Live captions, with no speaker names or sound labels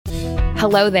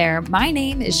Hello there, my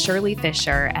name is Shirley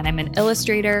Fisher, and I'm an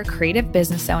illustrator, creative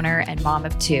business owner, and mom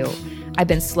of two. I've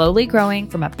been slowly growing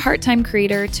from a part-time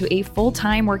creator to a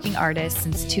full-time working artist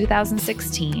since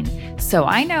 2016, so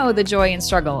I know the joy and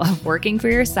struggle of working for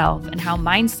yourself and how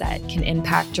mindset can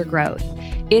impact your growth.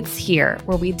 It's here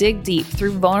where we dig deep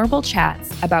through vulnerable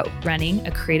chats about running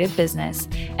a creative business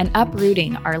and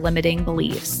uprooting our limiting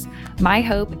beliefs. My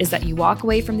hope is that you walk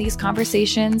away from these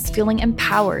conversations feeling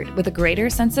empowered with a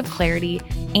greater sense of clarity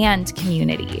and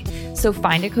community. So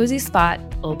find a cozy spot,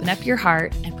 open up your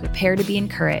heart, and prepare to be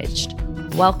encouraged.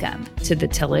 Welcome to the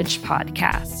Tillage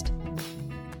Podcast.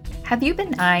 Have you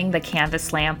been eyeing the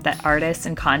canvas lamp that artists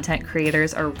and content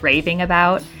creators are raving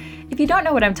about? If you don't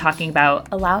know what I'm talking about,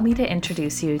 allow me to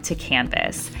introduce you to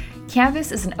Canvas.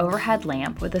 Canvas is an overhead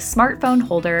lamp with a smartphone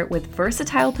holder with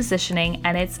versatile positioning,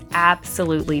 and it's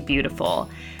absolutely beautiful.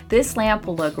 This lamp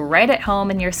will look right at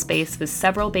home in your space with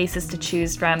several bases to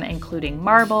choose from, including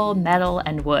marble, metal,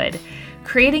 and wood.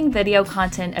 Creating video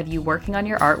content of you working on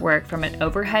your artwork from an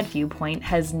overhead viewpoint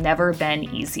has never been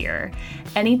easier.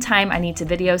 Anytime I need to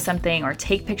video something or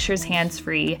take pictures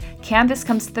hands-free, Canvas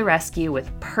comes to the rescue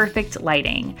with perfect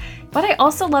lighting. What I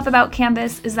also love about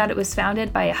Canvas is that it was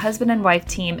founded by a husband and wife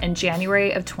team in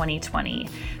January of 2020.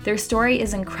 Their story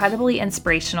is incredibly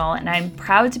inspirational, and I'm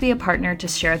proud to be a partner to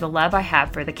share the love I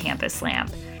have for the Canvas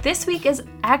lamp. This week is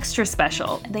extra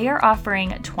special. They are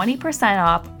offering 20%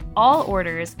 off all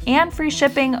orders and free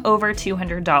shipping over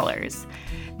 $200.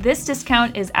 This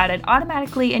discount is added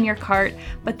automatically in your cart,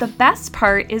 but the best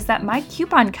part is that my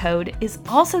coupon code is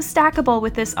also stackable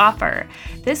with this offer.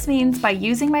 This means by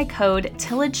using my code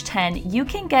TILLAGE10, you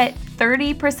can get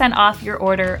 30% off your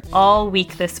order all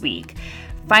week this week.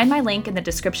 Find my link in the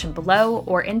description below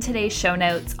or in today's show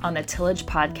notes on the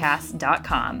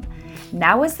tillagepodcast.com.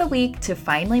 Now is the week to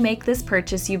finally make this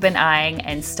purchase you've been eyeing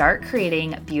and start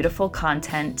creating beautiful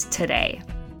content today.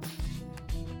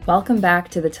 Welcome back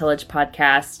to the Tillage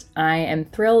Podcast. I am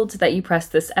thrilled that you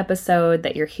pressed this episode,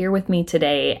 that you're here with me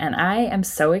today, and I am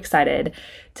so excited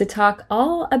to talk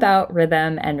all about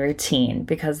rhythm and routine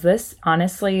because this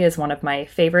honestly is one of my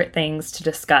favorite things to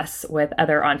discuss with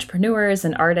other entrepreneurs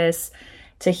and artists,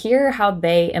 to hear how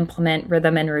they implement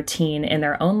rhythm and routine in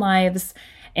their own lives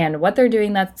and what they're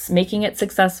doing that's making it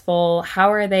successful.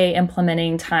 How are they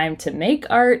implementing time to make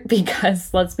art?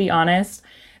 Because let's be honest,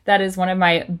 that is one of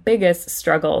my biggest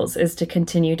struggles, is to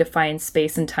continue to find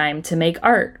space and time to make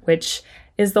art, which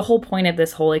is the whole point of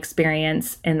this whole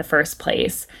experience in the first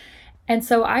place. And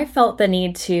so I felt the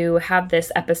need to have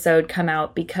this episode come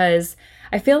out because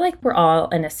I feel like we're all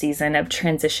in a season of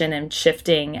transition and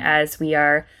shifting as we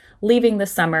are leaving the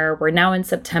summer. We're now in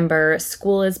September,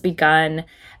 school has begun,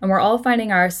 and we're all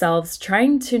finding ourselves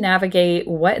trying to navigate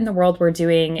what in the world we're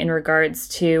doing in regards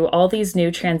to all these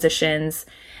new transitions.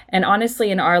 And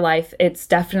honestly, in our life, it's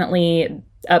definitely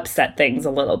upset things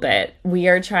a little bit. We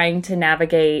are trying to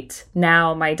navigate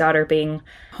now my daughter being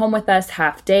home with us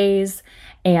half days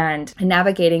and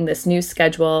navigating this new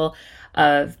schedule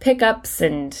of pickups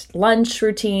and lunch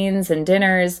routines and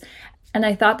dinners. And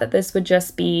I thought that this would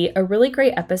just be a really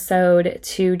great episode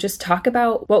to just talk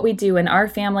about what we do in our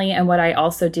family and what I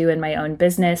also do in my own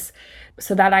business,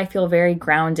 so that I feel very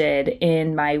grounded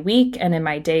in my week and in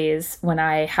my days when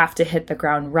I have to hit the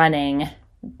ground running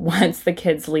once the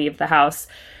kids leave the house,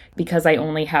 because I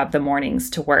only have the mornings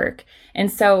to work.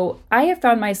 And so I have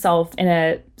found myself in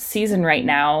a season right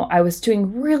now. I was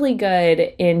doing really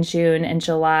good in June and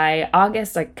July.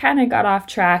 August, I kind of got off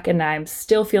track, and I'm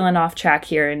still feeling off track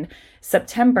here in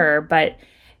September, but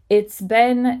it's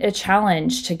been a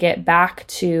challenge to get back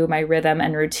to my rhythm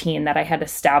and routine that I had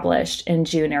established in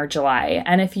June or July.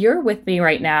 And if you're with me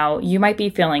right now, you might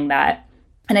be feeling that.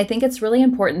 And I think it's really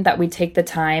important that we take the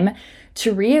time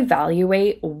to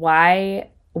reevaluate why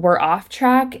we're off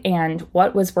track and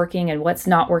what was working and what's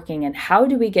not working, and how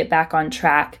do we get back on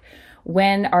track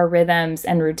when our rhythms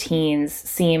and routines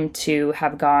seem to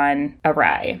have gone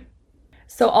awry.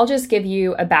 So I'll just give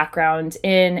you a background.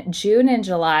 In June and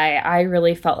July, I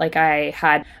really felt like I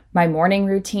had my morning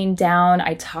routine down.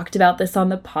 I talked about this on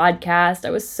the podcast. I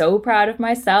was so proud of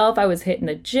myself. I was hitting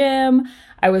the gym.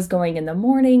 I was going in the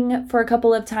morning for a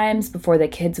couple of times before the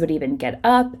kids would even get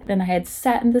up. Then I had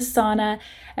sat in the sauna,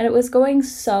 and it was going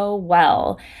so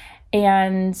well.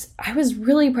 And I was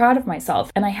really proud of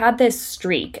myself. And I had this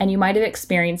streak, and you might have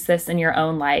experienced this in your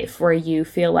own life where you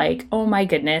feel like, oh my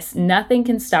goodness, nothing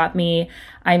can stop me.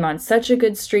 I'm on such a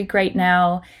good streak right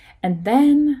now. And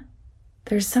then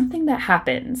there's something that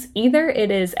happens. Either it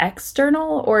is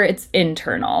external or it's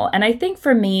internal. And I think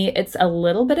for me, it's a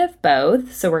little bit of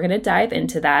both. So we're going to dive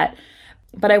into that.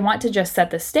 But I want to just set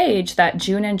the stage that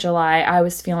June and July, I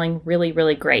was feeling really,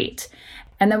 really great.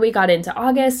 And then we got into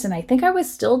August, and I think I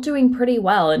was still doing pretty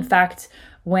well. In fact,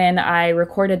 when I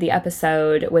recorded the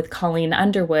episode with Colleen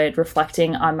Underwood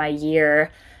reflecting on my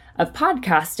year of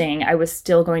podcasting, I was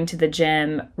still going to the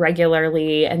gym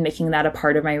regularly and making that a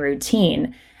part of my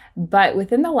routine. But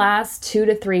within the last 2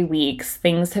 to 3 weeks,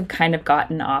 things have kind of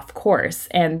gotten off course.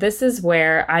 And this is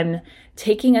where I'm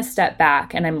taking a step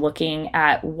back and I'm looking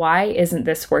at why isn't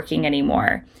this working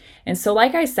anymore? And so,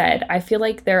 like I said, I feel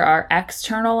like there are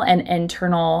external and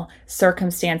internal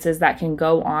circumstances that can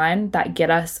go on that get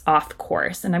us off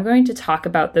course. And I'm going to talk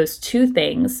about those two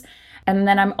things. And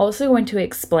then I'm also going to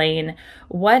explain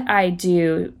what I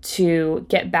do to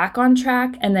get back on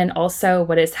track, and then also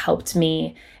what has helped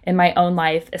me in my own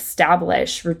life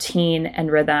establish routine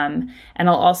and rhythm. And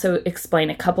I'll also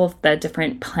explain a couple of the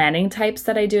different planning types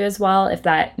that I do as well. If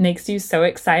that makes you so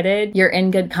excited, you're in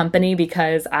good company,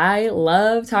 because I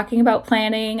love talking about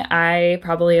planning. I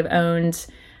probably have owned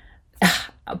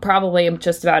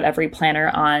just about every planner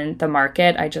on the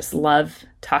market. I just love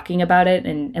talking about it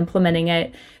and implementing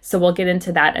it. So we'll get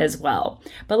into that as well.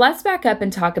 But let's back up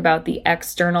and talk about the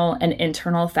external and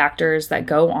internal factors that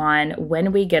go on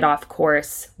when we get off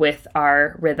course with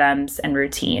our rhythms and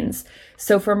routines.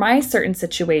 So for my certain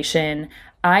situation,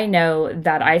 I know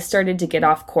that I started to get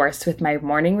off course with my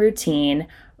morning routine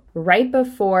right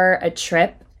before a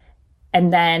trip.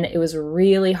 And then it was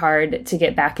really hard to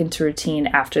get back into routine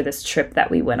after this trip that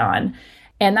we went on.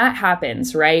 And that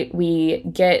happens, right? We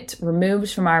get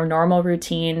removed from our normal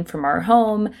routine, from our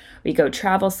home, we go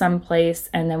travel someplace,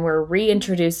 and then we're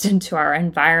reintroduced into our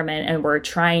environment, and we're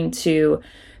trying to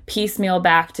piecemeal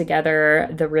back together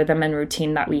the rhythm and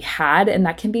routine that we had, and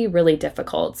that can be really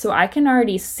difficult. So I can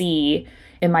already see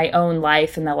in my own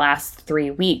life in the last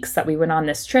 3 weeks that we went on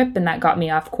this trip, and that got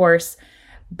me off course.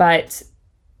 But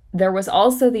there was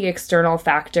also the external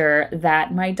factor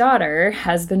that my daughter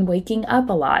has been waking up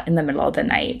a lot in the middle of the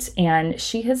night, and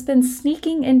she has been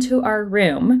sneaking into our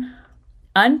room.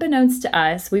 Unbeknownst to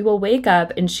us, we will wake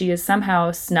up and she has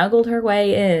somehow snuggled her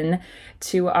way in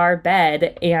to our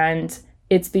bed, and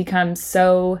it's become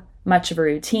so much of a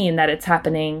routine that it's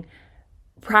happening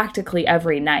practically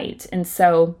every night. And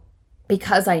so,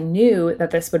 because I knew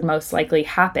that this would most likely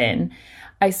happen,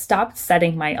 I stopped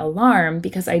setting my alarm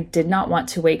because I did not want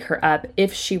to wake her up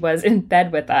if she was in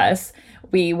bed with us.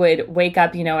 We would wake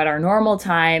up, at our normal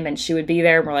time, and she would be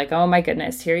there. And we're like, oh my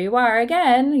goodness, here you are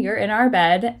again. You're in our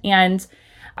bed. And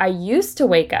I used to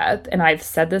wake up, and I've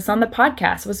said this on the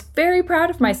podcast, was very proud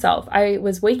of myself. I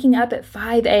was waking up at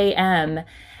 5 a.m.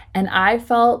 and I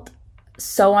felt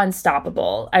so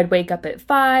unstoppable. I'd wake up at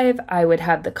 5. I would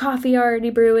have the coffee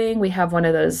already brewing. We have one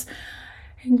of those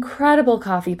incredible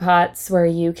coffee pots where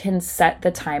you can set the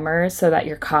timer so that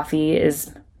your coffee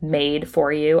is made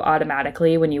for you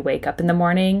automatically when you wake up in the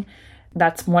morning.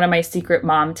 That's one of my secret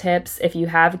mom tips. If you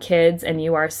have kids and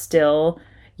you are still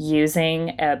using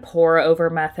a pour over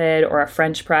method or a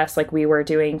French press like we were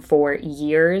doing for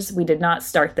years, we did not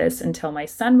start this until my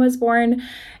son was born.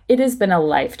 It has been a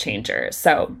life changer.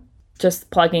 So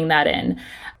just plugging that in.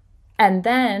 And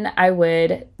then I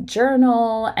would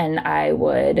journal, and I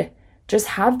would just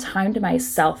have time to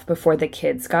myself before the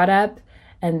kids got up.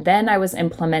 And then I was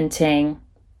implementing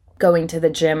going to the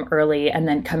gym early and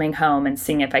then coming home and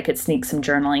seeing if I could sneak some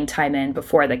journaling time in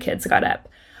before the kids got up.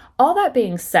 All that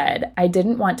being said, I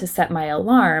didn't want to set my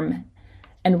alarm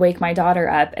and wake my daughter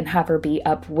up and have her be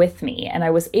up with me. And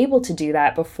I was able to do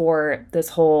that before this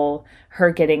whole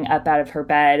her getting up out of her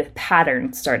bed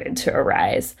pattern started to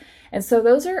arise. And so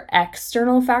those are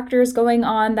external factors going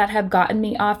on that have gotten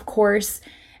me off course.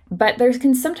 But there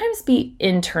can sometimes be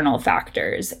internal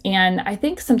factors. And I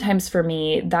think sometimes for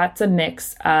me, that's a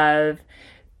mix of,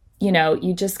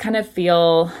 you just kind of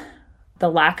feel the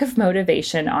lack of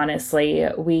motivation, honestly.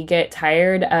 We get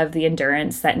tired of the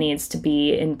endurance that needs to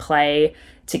be in play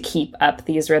to keep up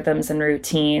these rhythms and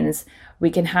routines. We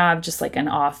can have just like an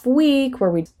off week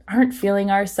where we aren't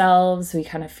feeling ourselves. We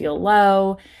kind of feel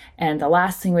low. And the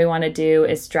last thing we want to do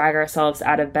is drag ourselves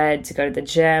out of bed to go to the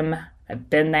gym. I've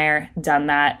been there, done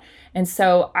that. And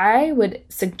so I would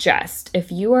suggest, if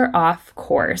you are off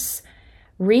course,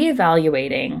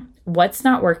 reevaluating what's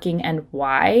not working and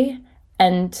why,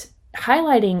 and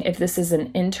highlighting if this is an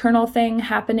internal thing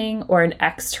happening or an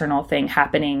external thing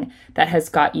happening that has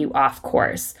got you off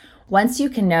course. Once you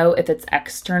can know if it's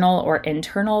external or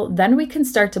internal, then we can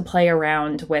start to play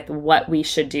around with what we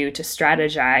should do to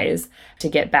strategize to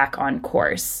get back on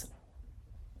course.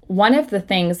 One of the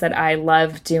things that I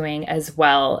love doing as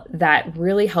well that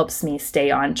really helps me stay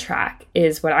on track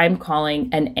is what I'm calling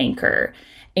an anchor.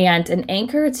 And an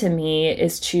anchor to me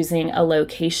is choosing a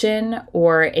location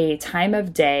or a time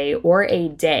of day or a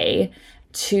day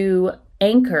to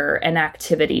anchor an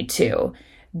activity to.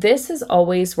 This has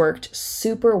always worked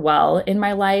super well in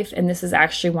my life, and this is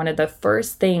actually one of the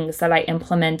first things that I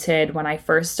implemented when I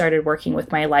first started working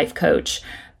with my life coach.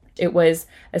 It was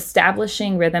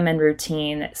establishing rhythm and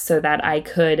routine so that I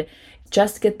could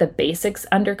just get the basics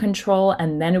under control,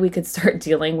 and then we could start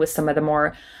dealing with some of the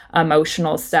more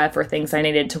emotional stuff or things I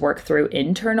needed to work through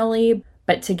internally.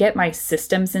 But to get my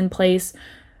systems in place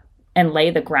and lay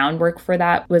the groundwork for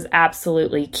that was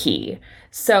absolutely key.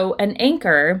 So an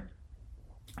anchor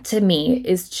to me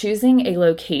is choosing a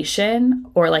location,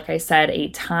 or like I said, a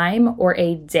time or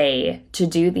a day to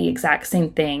do the exact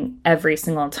same thing every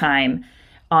single time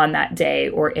on that day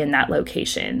or in that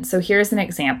location. So here's an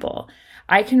example.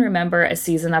 I can remember a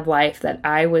season of life that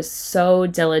I was so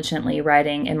diligently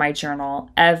writing in my journal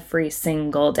every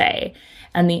single day.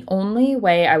 And the only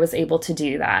way I was able to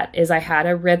do that is I had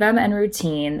a rhythm and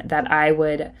routine that I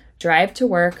would drive to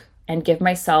work and give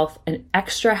myself an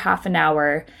extra half an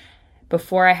hour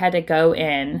before I had to go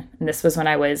in. And this was when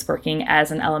I was working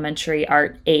as an elementary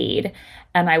art aide.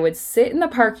 And I would sit in the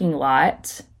parking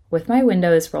lot with my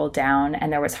windows rolled down,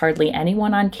 and there was hardly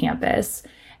anyone on campus.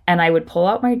 And I would pull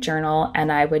out my journal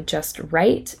and I would just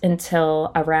write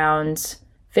until around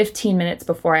 15 minutes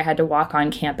before I had to walk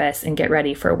on campus and get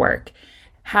ready for work.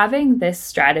 Having this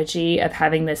strategy of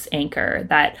having this anchor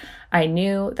that I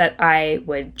knew that I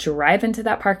would drive into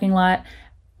that parking lot,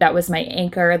 that was my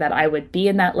anchor, that I would be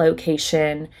in that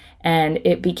location, and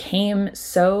it became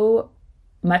so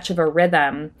much of a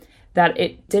rhythm that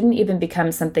it didn't even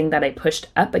become something that I pushed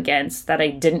up against that I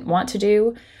didn't want to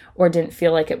do or didn't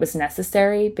feel like it was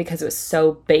necessary, because it was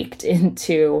so baked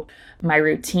into my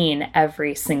routine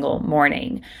every single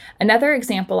morning. Another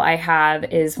example I have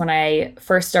is when I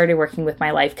first started working with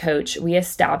my life coach, we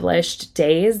established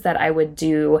days that I would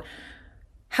do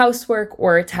housework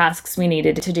or tasks we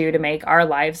needed to do to make our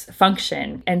lives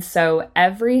function. And so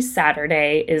every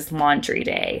Saturday is laundry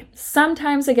day.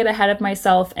 Sometimes I get ahead of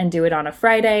myself and do it on a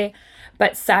Friday,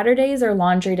 but Saturdays are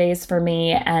laundry days for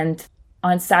me. And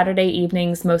on Saturday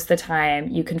evenings, most of the time,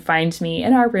 you can find me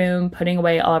in our room putting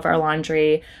away all of our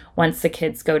laundry once the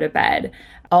kids go to bed.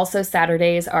 Also,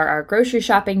 Saturdays are our grocery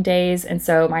shopping days. And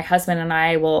so my husband and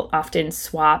I will often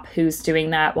swap who's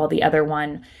doing that while the other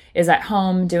one is at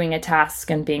home doing a task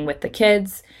and being with the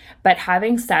kids. But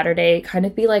having Saturday kind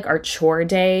of be like our chore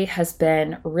day has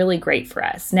been really great for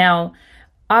us. Now,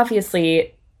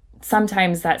 obviously,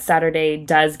 sometimes that Saturday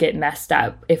does get messed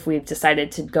up if we've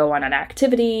decided to go on an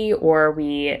activity or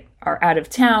we are out of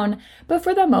town. But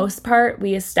for the most part,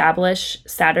 we establish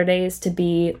Saturdays to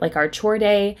be like our chore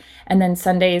day, and then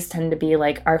Sundays tend to be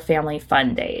like our family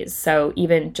fun days. So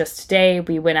even just today,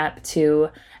 we went up to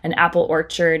an apple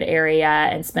orchard area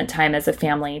and spent time as a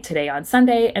family today on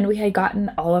Sunday, and we had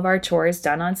gotten all of our chores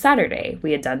done on Saturday.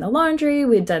 We had done the laundry,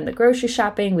 we had done the grocery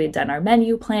shopping, we had done our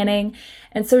menu planning,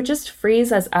 and so it just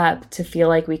frees us up to feel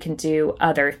like we can do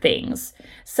other things.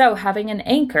 So having an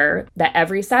anchor that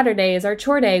every Saturday is our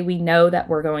chore day, we know that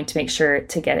we're going to make sure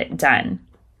to get it done.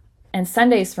 And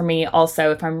Sundays for me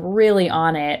also, if I'm really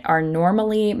on it, are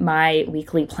normally my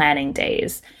weekly planning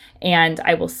days. And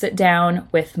I will sit down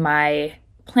with my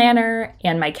planner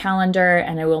and my calendar,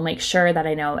 and I will make sure that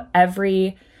I know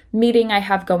every meeting I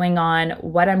have going on,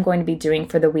 what I'm going to be doing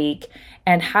for the week.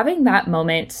 And having that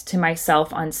moment to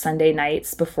myself on Sunday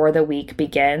nights before the week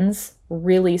begins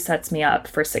really sets me up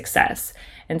for success.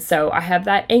 And so I have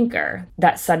that anchor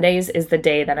that Sundays is the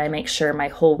day that I make sure my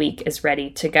whole week is ready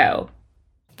to go.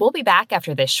 We'll be back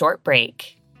after this short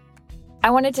break. I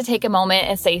wanted to take a moment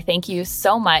and say thank you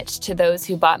so much to those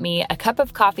who bought me a cup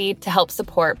of coffee to help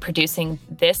support producing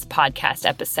this podcast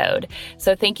episode.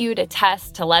 So thank you to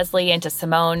Tess, to Leslie, and to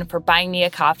Simone for buying me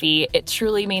a coffee. It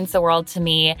truly means the world to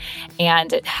me,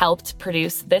 and it helped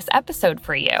produce this episode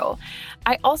for you.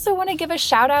 I also want to give a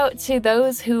shout out to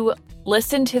those who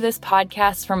listen to this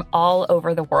podcast from all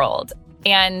over the world.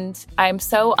 And I'm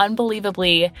so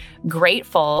unbelievably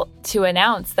grateful to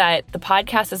announce that the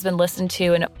podcast has been listened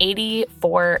to in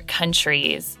 84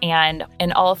 countries and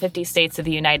in all 50 states of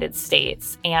the United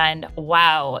States. And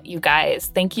wow, you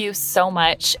guys, thank you so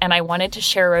much. And I wanted to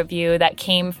share a review that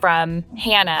came from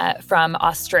Hannah from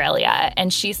Australia.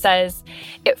 And she says,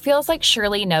 "It feels like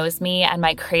Shirley knows me and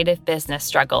my creative business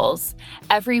struggles.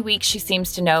 Every week she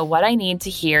seems to know what I need to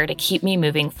hear to keep me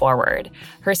moving forward.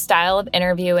 Her style of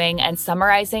interviewing and some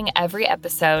summarizing every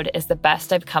episode is the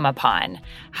best I've come upon.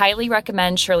 Highly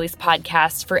recommend Shirley's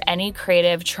podcast for any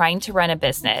creative trying to run a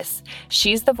business.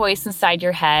 She's the voice inside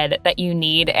your head that you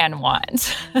need and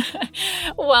want.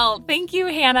 Well, thank you,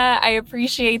 Hannah. I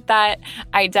appreciate that.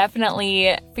 I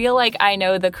definitely feel like I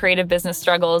know the creative business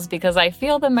struggles because I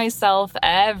feel them myself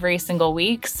every single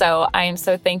week. So I am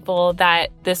so thankful that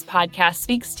this podcast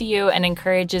speaks to you and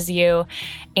encourages you.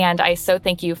 And I so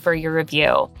thank you for your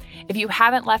review. If you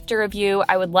haven't left a review,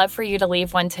 I would love for you to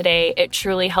leave one today. It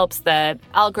truly helps the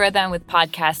algorithm with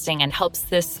podcasting and helps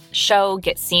this show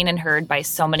get seen and heard by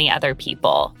so many other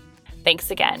people.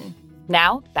 Thanks again.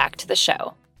 Now, back to the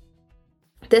show.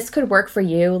 This could work for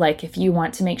you, like if you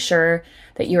want to make sure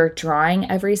that you're drawing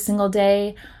every single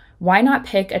day. Why not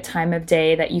pick a time of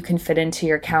day that you can fit into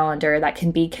your calendar that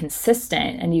can be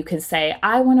consistent? And you can say,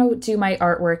 I want to do my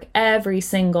artwork every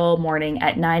single morning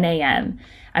at 9 a.m.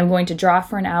 I'm going to draw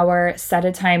for an hour, set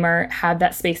a timer, have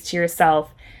that space to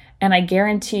yourself. And I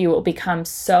guarantee you it will become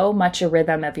so much a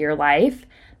rhythm of your life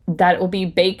that it will be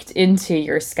baked into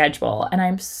your schedule. And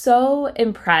I'm so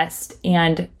impressed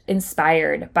and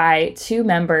inspired by two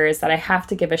members that I have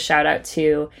to give a shout out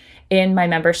to in my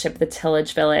membership, the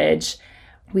Tillage Village.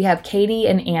 We have Katie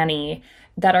and Annie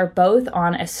that are both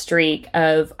on a streak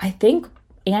of, I think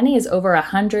Annie is over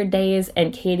 100 days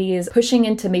and Katie is pushing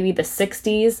into maybe the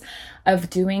 60s of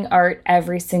doing art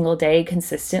every single day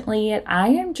consistently. And I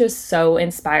am just so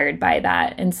inspired by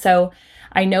that. And so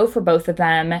I know for both of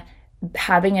them,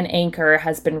 having an anchor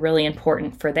has been really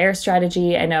important for their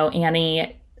strategy. I know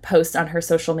Annie posts on her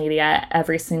social media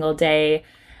every single day,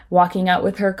 walking out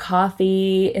with her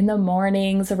coffee in the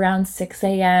mornings around 6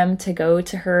 a.m. to go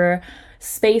to her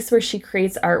space where she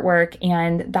creates artwork.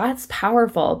 And that's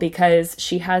powerful because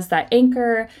she has that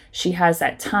anchor, she has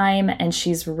that time, and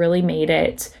she's really made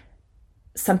it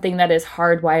something that is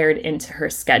hardwired into her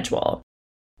schedule.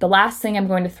 The last thing I'm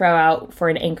going to throw out for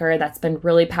an anchor that's been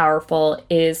really powerful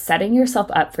is setting yourself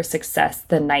up for success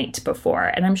the night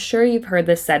before. And I'm sure you've heard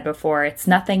this said before, it's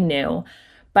nothing new.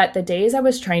 But the days I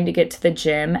was trying to get to the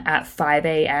gym at 5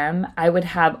 a.m., I would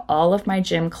have all of my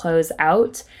gym clothes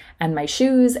out and my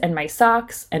shoes and my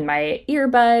socks and my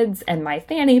earbuds and my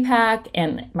fanny pack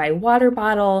and my water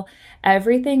bottle.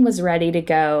 Everything was ready to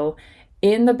go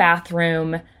in the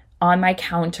bathroom on my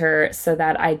counter so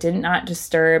that I did not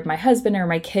disturb my husband or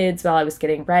my kids while I was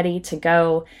getting ready to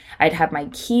go. I'd have my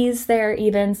keys there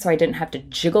even, so I didn't have to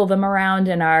jiggle them around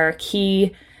in our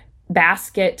key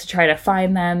basket to try to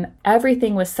find them.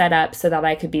 Everything was set up so that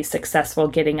I could be successful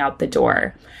getting out the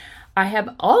door. I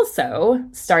have also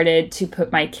started to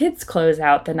put my kids' clothes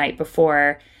out the night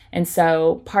before. And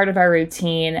so part of our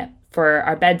routine for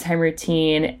our bedtime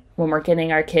routine, when we're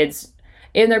getting our kids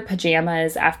in their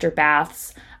pajamas after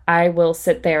baths, I will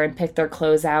sit there and pick their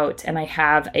clothes out, and I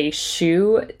have a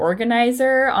shoe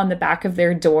organizer on the back of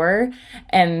their door,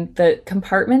 and the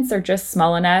compartments are just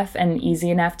small enough and easy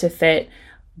enough to fit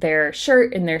their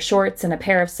shirt and their shorts and a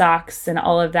pair of socks and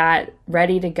all of that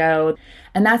ready to go.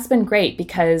 And that's been great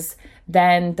because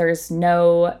then there's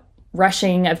no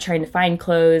rushing of trying to find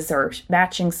clothes or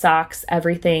matching socks.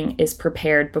 Everything is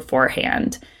prepared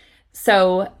beforehand.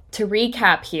 So to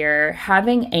recap here,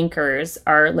 having anchors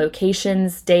are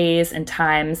locations, days, and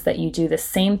times that you do the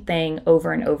same thing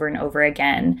over and over and over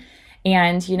again.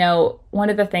 And, you know, one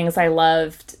of the things I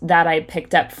loved that I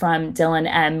picked up from Dylan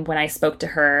M. when I spoke to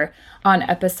her on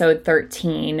episode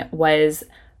 13 was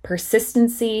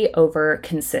persistency over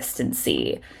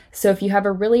consistency. So if you have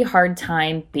a really hard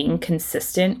time being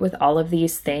consistent with all of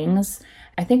these things,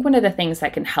 I think one of the things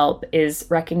that can help is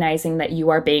recognizing that you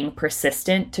are being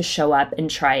persistent to show up and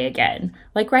try again.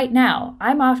 Like right now,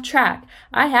 I'm off track.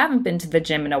 I haven't been to the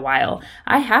gym in a while.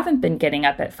 I haven't been getting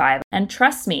up at 5. And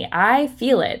trust me, I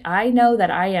feel it. I know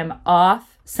that I am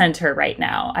off center right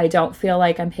now. I don't feel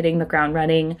like I'm hitting the ground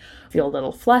running. I feel a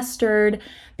little flustered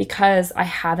because I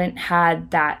haven't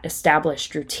had that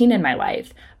established routine in my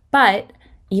life. But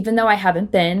even though I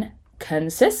haven't been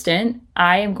consistent,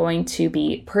 I am going to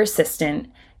be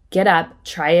persistent, get up,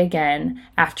 try again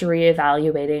after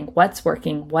reevaluating what's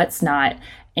working, what's not,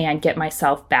 and get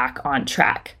myself back on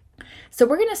track. So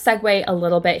we're going to segue a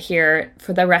little bit here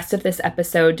for the rest of this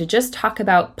episode to just talk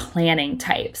about planning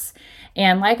types.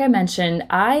 And like I mentioned,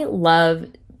 I love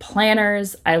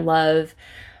planners. I love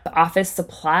office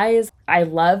supplies. I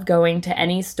love going to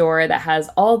any store that has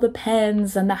all the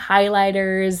pens and the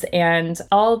highlighters and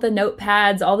all the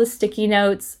notepads, all the sticky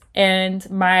notes. And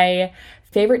my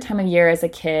favorite time of year as a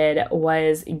kid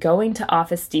was going to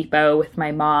Office Depot with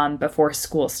my mom before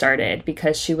school started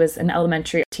because she was an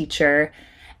elementary teacher.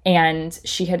 And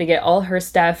she had to get all her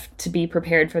stuff to be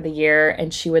prepared for the year.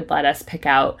 And she would let us pick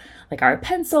out like our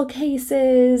pencil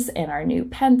cases and our new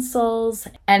pencils.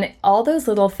 And all those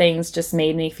little things just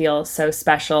made me feel so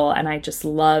special. And I just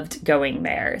loved going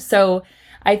there. So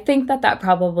I think that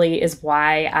probably is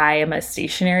why I am a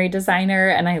stationery designer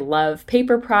and I love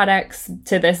paper products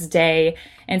to this day.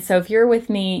 And so if you're with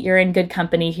me, you're in good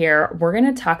company here. We're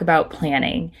going to talk about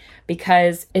planning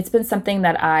because it's been something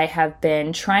that I have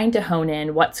been trying to hone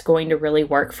in what's going to really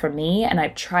work for me. And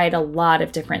I've tried a lot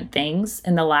of different things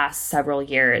in the last several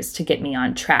years to get me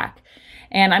on track.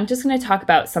 And I'm just going to talk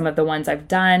about some of the ones I've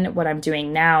done, what I'm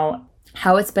doing now,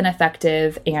 how it's been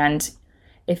effective. And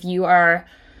if you are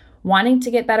wanting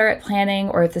to get better at planning,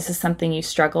 or if this is something you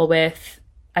struggle with,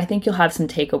 I think you'll have some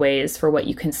takeaways for what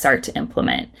you can start to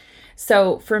implement.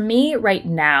 So for me right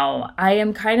now, I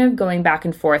am kind of going back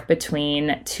and forth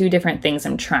between two different things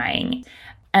I'm trying.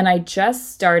 And I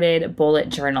just started bullet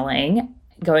journaling,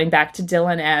 going back to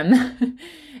Dylan M.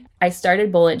 I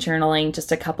started bullet journaling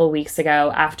just a couple weeks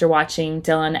ago after watching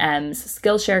Dylan M's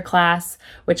Skillshare class,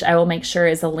 which I will make sure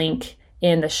is a link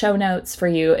in the show notes for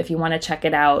you if you want to check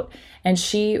it out. And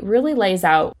she really lays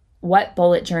out what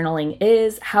bullet journaling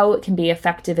is, how it can be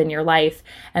effective in your life.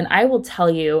 And I will tell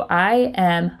you, I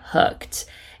am hooked.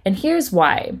 And here's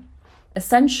why.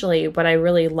 Essentially, what I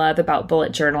really love about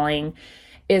bullet journaling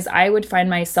is I would find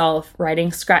myself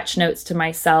writing scratch notes to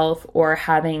myself or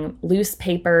having loose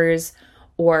papers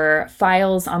or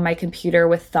files on my computer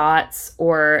with thoughts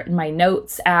or my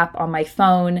notes app on my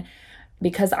phone,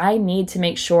 because I need to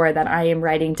make sure that I am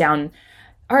writing down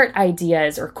art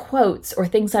ideas or quotes or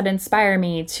things that inspire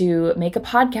me to make a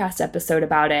podcast episode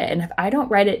about it. And if I don't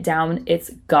write it down, it's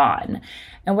gone.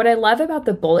 And what I love about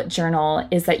the bullet journal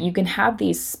is that you can have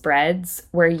these spreads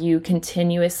where you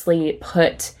continuously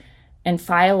put and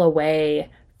file away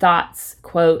thoughts,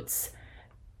 quotes,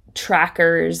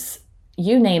 trackers,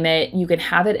 you name it. You can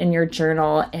have it in your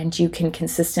journal and you can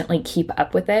consistently keep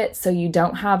up with it. So you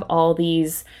don't have all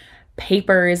these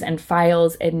papers and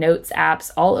files and notes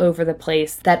apps all over the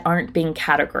place that aren't being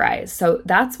categorized. So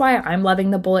that's why I'm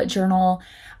loving the bullet journal.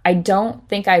 I don't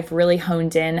think I've really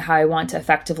honed in how I want to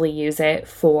effectively use it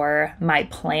for my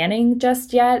planning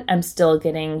just yet. I'm still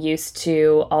getting used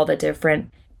to all the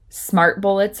different smart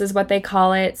bullets is what they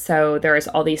call it. So there's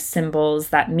all these symbols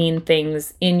that mean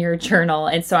things in your journal.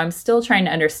 And so I'm still trying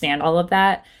to understand all of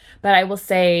that. But I will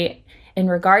say, in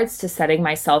regards to setting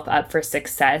myself up for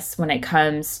success when it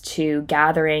comes to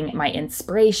gathering my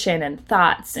inspiration and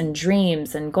thoughts and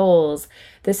dreams and goals,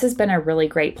 this has been a really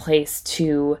great place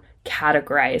to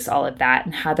categorize all of that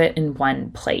and have it in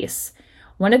one place.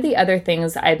 One of the other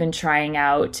things I've been trying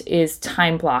out is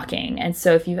time blocking. And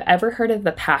so if you've ever heard of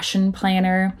the Passion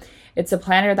Planner, it's a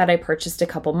planner that I purchased a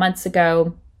couple months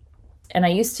ago. And I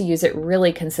used to use it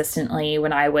really consistently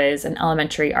when I was an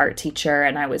elementary art teacher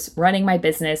and I was running my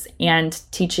business and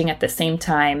teaching at the same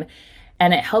time.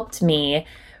 And it helped me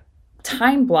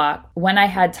time block when I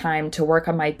had time to work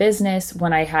on my business,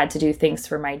 when I had to do things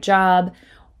for my job,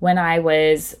 when I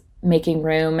was making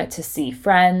room to see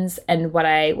friends. And what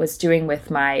I was doing with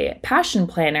my passion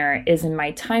planner is in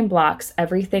my time blocks,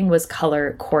 everything was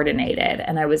color coordinated.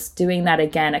 And I was doing that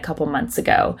again a couple months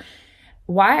ago.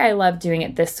 Why I love doing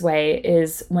it this way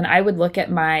is when I would look at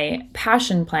my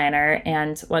passion planner,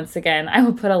 and once again, I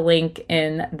will put a link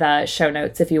in the show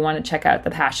notes if you want to check out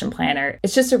the passion planner.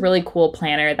 It's just a really cool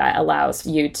planner that allows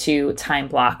you to time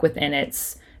block within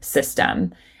its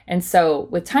system. And so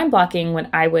with time blocking, when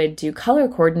I would do color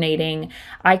coordinating,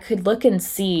 I could look and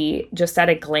see just at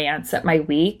a glance at my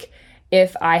week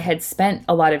if I had spent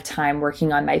a lot of time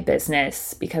working on my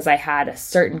business because I had a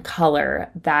certain color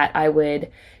that I would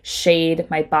shade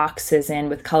my boxes in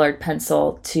with colored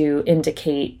pencil to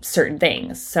indicate certain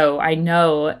things. So I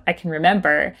know I can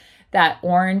remember that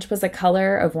orange was a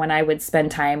color of when I would spend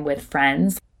time with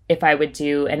friends, if I would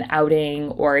do an outing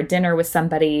or a dinner with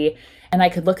somebody, and I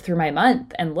could look through my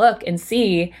month and look and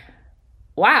see,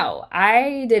 wow,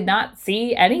 I did not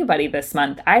see anybody this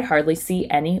month. I hardly see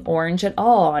any orange at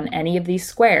all on any of these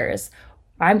squares.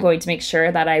 I'm going to make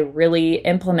sure that I really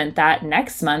implement that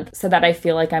next month so that I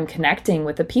feel like I'm connecting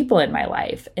with the people in my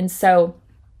life. And so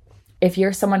if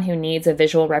you're someone who needs a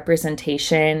visual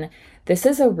representation, this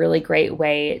is a really great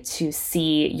way to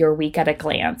see your week at a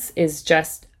glance, is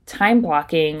just time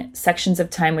blocking sections of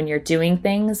time when you're doing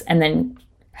things and then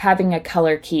having a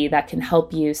color key that can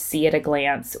help you see at a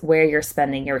glance where you're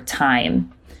spending your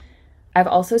time. I've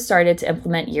also started to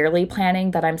implement yearly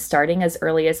planning that I'm starting as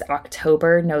early as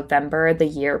October, November, the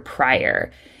year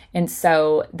prior. And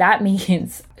so that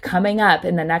means coming up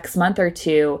in the next month or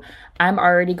two, I'm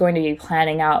already going to be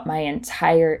planning out my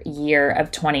entire year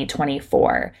of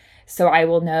 2024. So I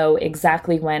will know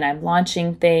exactly when I'm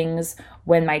launching things,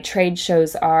 when my trade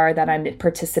shows are that I'm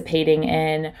participating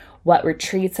in, what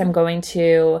retreats I'm going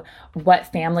to,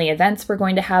 what family events we're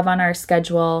going to have on our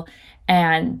schedule.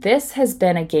 And this has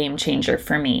been a game changer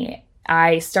for me.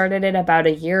 I started it about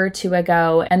a year or two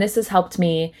ago, and this has helped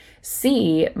me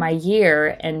see my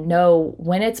year and know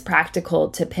when it's practical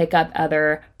to pick up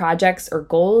other projects or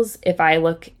goals. If I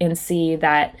look and see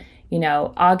that,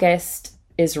 August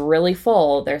is really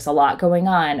full, there's a lot going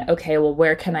on. Okay, well,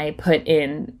 where can I put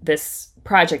in this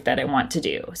project that I want to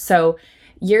do? So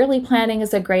yearly planning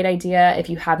is a great idea. If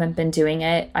you haven't been doing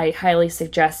it, I highly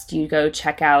suggest you go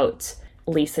check out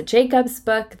Lisa Jacobs'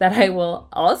 book that I will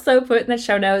also put in the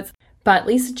show notes. But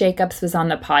Lisa Jacobs was on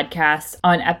the podcast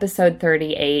on episode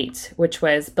 38, which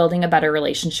was Building a Better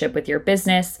Relationship with Your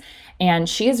Business. And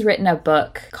she's written a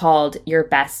book called Your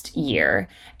Best Year.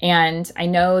 And I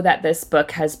know that this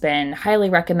book has been highly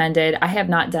recommended. I have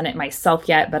not done it myself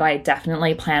yet, but I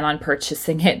definitely plan on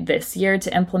purchasing it this year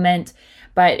to implement.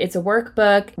 But it's a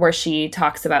workbook where she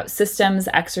talks about systems,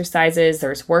 exercises,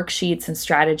 there's worksheets and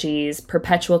strategies,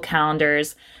 perpetual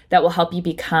calendars that will help you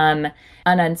become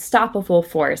an unstoppable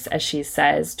force, as she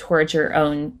says, towards your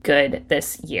own good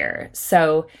this year.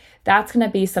 So that's going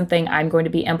to be something I'm going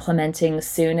to be implementing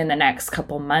soon in the next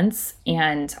couple months,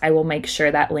 and I will make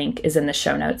sure that link is in the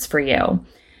show notes for you.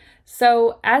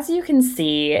 So as you can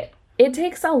see, it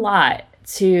takes a lot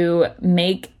to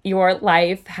make your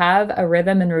life have a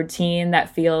rhythm and routine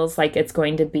that feels like it's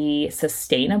going to be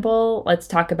sustainable. Let's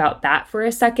talk about that for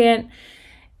a second.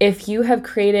 If you have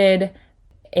created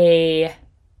a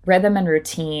rhythm and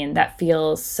routine that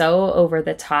feels so over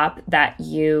the top that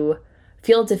you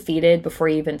feel defeated before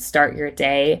you even start your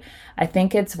day, I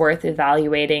think it's worth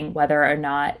evaluating whether or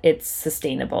not it's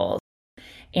sustainable.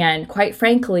 And quite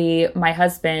frankly, my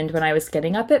husband, when I was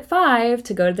getting up at 5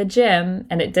 to go to the gym,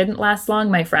 and it didn't last long,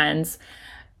 my friends,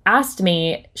 asked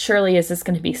me, Shirley, is this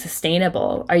going to be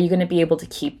sustainable? Are you going to be able to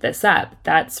keep this up?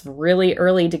 That's really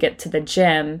early to get to the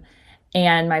gym.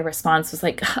 And my response was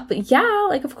like, yeah,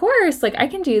 of course, I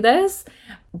can do this.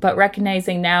 But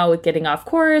recognizing now with getting off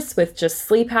course, with just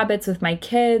sleep habits with my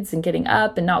kids and getting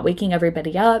up and not waking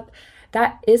everybody up,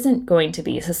 that isn't going to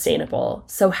be sustainable.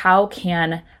 So how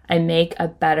can I make a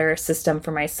better system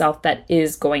for myself that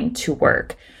is going to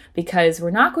work? Because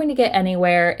we're not going to get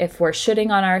anywhere if we're shitting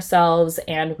on ourselves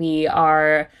and we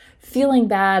are feeling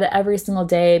bad every single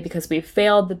day because we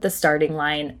failed at the starting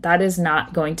line. That is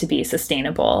not going to be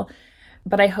sustainable.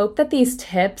 But I hope that these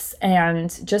tips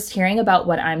and just hearing about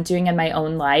what I'm doing in my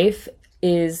own life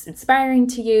is inspiring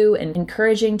to you and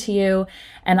encouraging to you.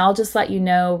 And I'll just let you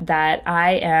know that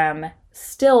I am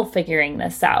still figuring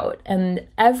this out. And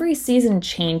every season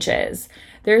changes.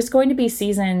 There's going to be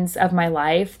seasons of my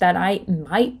life that I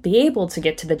might be able to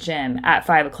get to the gym at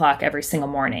 5 o'clock every single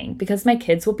morning because my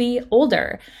kids will be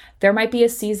older. There might be a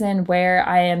season where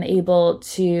I am able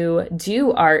to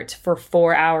do art for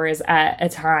 4 hours at a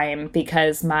time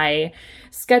because my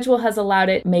schedule has allowed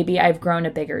it. Maybe I've grown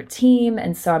a bigger team,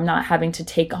 and so I'm not having to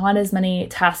take on as many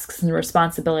tasks and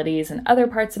responsibilities in other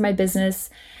parts of my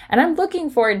business. And I'm looking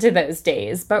forward to those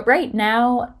days. But right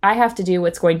now, I have to do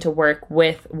what's going to work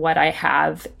with what I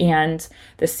have and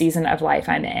the season of life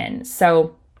I'm in.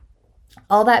 So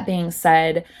all that being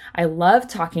said, I love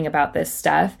talking about this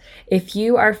stuff. If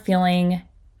you are feeling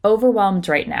overwhelmed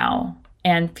right now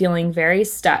and feeling very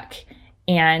stuck,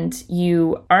 and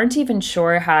you aren't even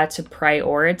sure how to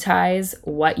prioritize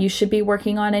what you should be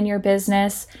working on in your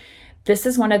business, this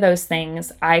is one of those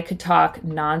things I could talk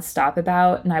nonstop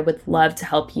about, and I would love to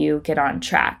help you get on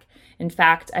track. In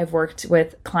fact, I've worked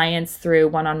with clients through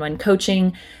one-on-one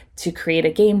coaching to create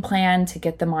a game plan to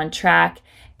get them on track.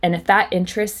 And if that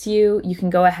interests you, you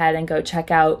can go ahead and go check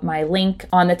out my link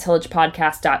on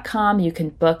thetillagepodcast.com. You can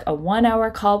book a 1-hour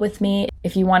call with me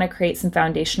if you want to create some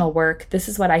foundational work. This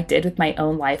is what I did with my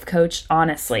own life coach,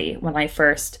 honestly, when I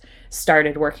first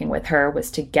started working with her, was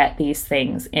to get these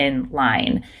things in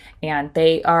line. And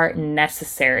they are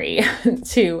necessary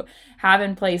to have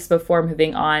in place before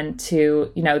moving on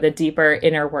to, the deeper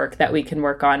inner work that we can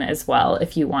work on as well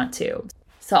if you want to.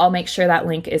 So I'll make sure that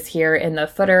link is here in the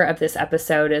footer of this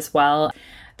episode as well.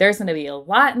 There's going to be a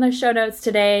lot in the show notes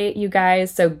today, you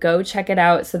guys, so go check it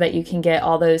out so that you can get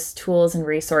all those tools and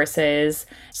resources.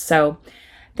 So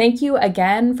thank you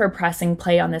again for pressing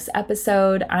play on this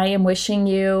episode. I am wishing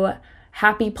you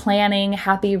happy planning,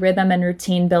 happy rhythm and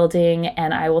routine building,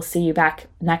 and I will see you back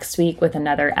next week with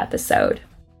another episode.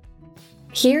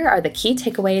 Here are the key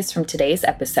takeaways from today's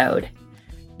episode.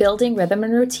 building rhythm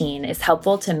and routine is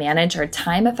helpful to manage our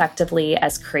time effectively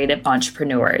as creative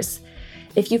entrepreneurs.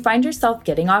 If you find yourself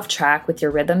getting off track with your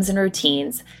rhythms and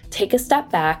routines, take a step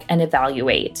back and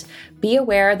evaluate. Be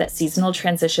aware that seasonal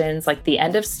transitions like the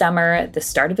end of summer, the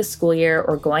start of a school year,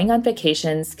 or going on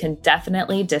vacations can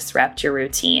definitely disrupt your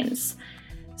routines.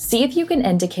 See if you can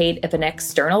indicate if an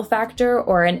external factor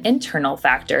or an internal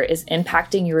factor is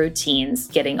impacting your routines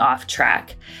getting off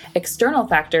track. External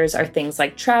factors are things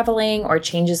like traveling or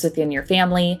changes within your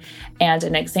family, and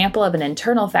an example of an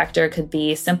internal factor could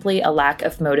be simply a lack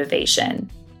of motivation.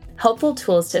 Helpful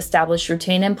tools to establish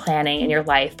routine and planning in your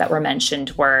life that were mentioned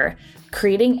were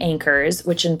creating anchors,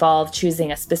 which involve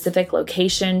choosing a specific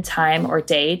location, time, or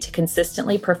day to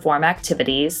consistently perform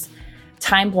activities,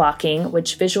 time blocking,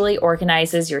 which visually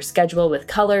organizes your schedule with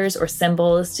colors or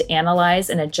symbols to analyze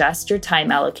and adjust your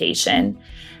time allocation,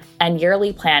 and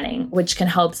yearly planning, which can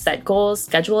help set goals,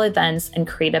 schedule events, and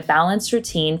create a balanced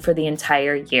routine for the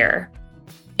entire year.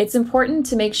 It's important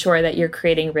to make sure that you're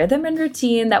creating rhythm and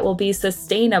routine that will be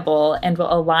sustainable and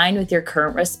will align with your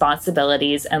current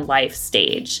responsibilities and life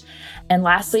stage. And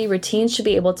lastly, routines should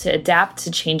be able to adapt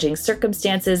to changing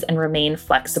circumstances and remain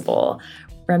flexible.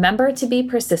 Remember to be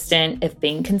persistent if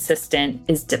being consistent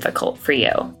is difficult for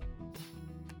you.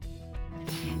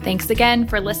 Thanks again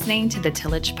for listening to the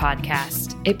Tillage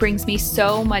Podcast. It brings me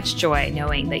so much joy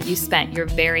knowing that you spent your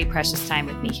very precious time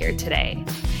with me here today.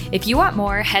 If you want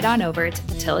more, head on over to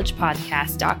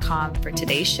thetillagepodcast.com for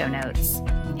today's show notes.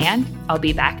 And I'll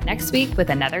be back next week with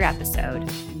another episode.